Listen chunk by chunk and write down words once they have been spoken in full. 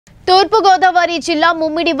తూర్పు గోదావరి జిల్లా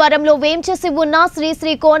ముమ్మిడివరంలో వేంచేసి ఉన్న శ్రీ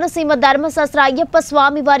శ్రీ కోనసీమ ధర్మశాస్త్ర అయ్యప్ప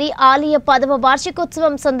స్వామివారి ఆలయ 10వ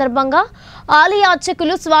వార్షికోత్సవం సందర్భంగా ఆలయ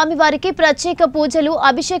అర్చకులు స్వామివారికి ప్రత్యేక పూజలు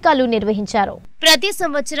అభిషేకాలు నిర్వహించారు. ప్రతి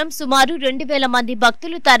సంవత్సరం సుమారు 2000 మంది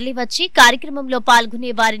భక్తులు తరలివచ్చి కార్యక్రమంలో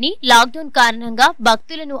పాల్గొనే వారిని లాక్డౌన్ కారణంగా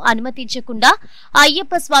భక్తులను అనుమతించకుండా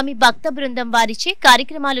అయ్యప్ప స్వామి భక్త బృందం వారిచే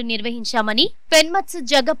కార్యక్రమాలు నిర్వహించామని పెన్మత్స్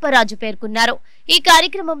జగప్పరాజు పేర్కొన్నారు. ఈ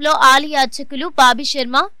కార్యక్రమంలో ఆలయ అర్చకులు బాబీ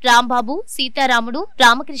శర్మ, రాంబాబు, సీతారాముడు,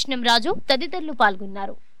 రామకృష్ణంరాజు తదితరులు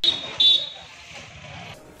పాల్గొన్నారు.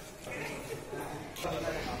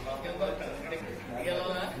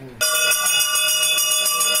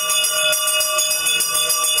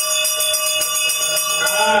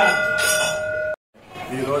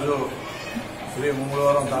 ఈరోజు శ్రీ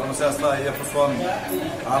ముమ్మిడివరం ధర్మశాస్త్ర అయ్యప్ప స్వామి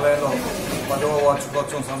ఆలయంలో 10వ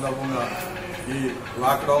వార్షికోత్సవం సందర్భంగా ఈ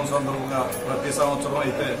లాక్డౌన్ సందర్భంగా ప్రతి సంవత్సరం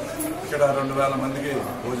అయితే ఇక్కడ 2000 మందికి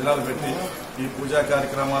భోజనాలు పెట్టి ఈ పూజా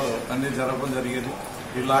కార్యక్రమాలు అన్ని జరపడం జరిగేది.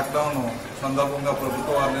 ఈ లాక్డౌన్ సందర్భంగా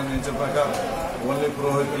ప్రభుత్వం వారు నిర్ణయించిన ప్రకారం ఓన్లీ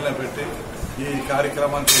పురోహితులనే పెట్టి ఈ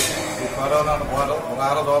కార్యక్రమానికి ఈ కరోనాను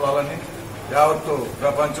పారదోలాలని, యావత్తు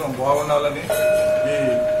ప్రపంచం బాగుండాలని ఈ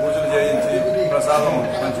పూజలు చేయించి ప్రసాదం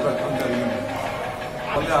పంచిపెట్టడం జరిగింది.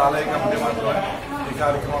 మళ్ళీ ఆలయ కమిటీ మాత్రమే ఈ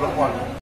కార్యక్రమంలో పాల్గొంది.